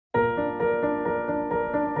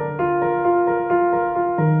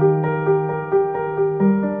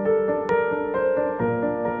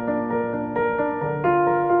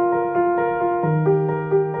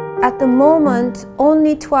the moment,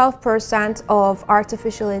 only 12% of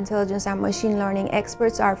artificial intelligence and machine learning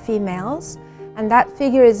experts are females, and that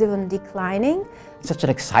figure is even declining. It's such an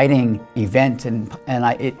exciting event, and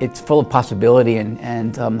it's full of possibility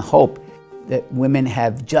and hope that women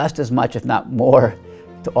have just as much, if not more,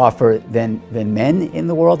 to offer than men in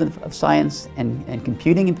the world of science and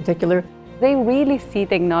computing in particular. They really see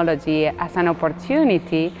technology as an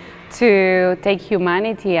opportunity to take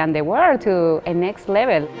humanity and the world to a next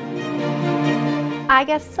level. I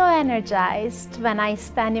get so energized when I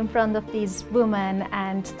stand in front of these women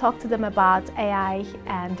and talk to them about AI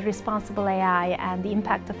and responsible AI and the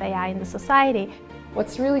impact of AI in the society.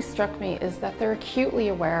 What's really struck me is that they're acutely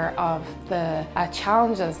aware of the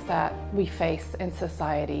challenges that we face in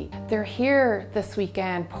society. They're here this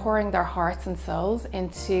weekend pouring their hearts and souls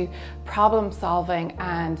into problem solving,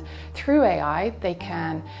 and through AI they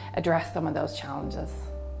can address some of those challenges.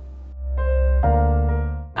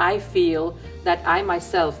 I feel that I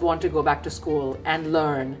myself want to go back to school and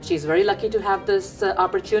learn. She's very lucky to have this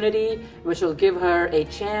opportunity, which will give her a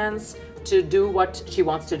chance to do what she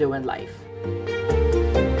wants to do in life.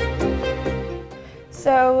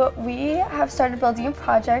 So we have started building a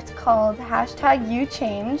project called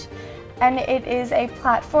 #YouChange, and it is a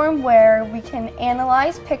platform where we can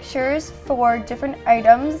analyze pictures for different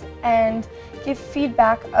items and give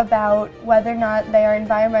feedback about whether or not they are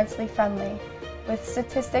environmentally friendly, with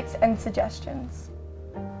statistics and suggestions.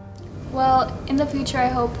 Well, in the future I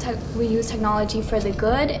hope we use technology for the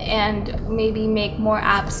good and maybe make more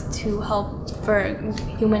apps to help for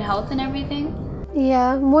human health and everything.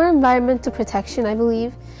 Yeah, more environmental protection, I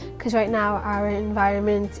believe, because right now our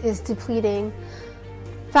environment is depleting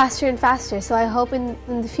faster and faster. So I hope in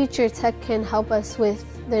the future tech can help us with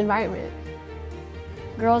the environment.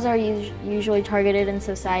 Girls are usually targeted in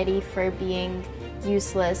society for being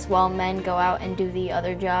useless while men go out and do the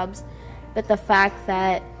other jobs. But the fact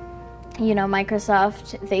that, you know,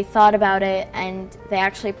 Microsoft, they thought about it and they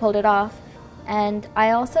actually pulled it off. And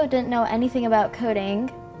I also didn't know anything about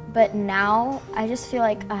coding, but now I just feel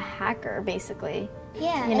like a hacker, basically.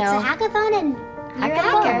 Yeah, you it's know? a hackathon and you're a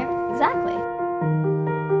hacker. Exactly.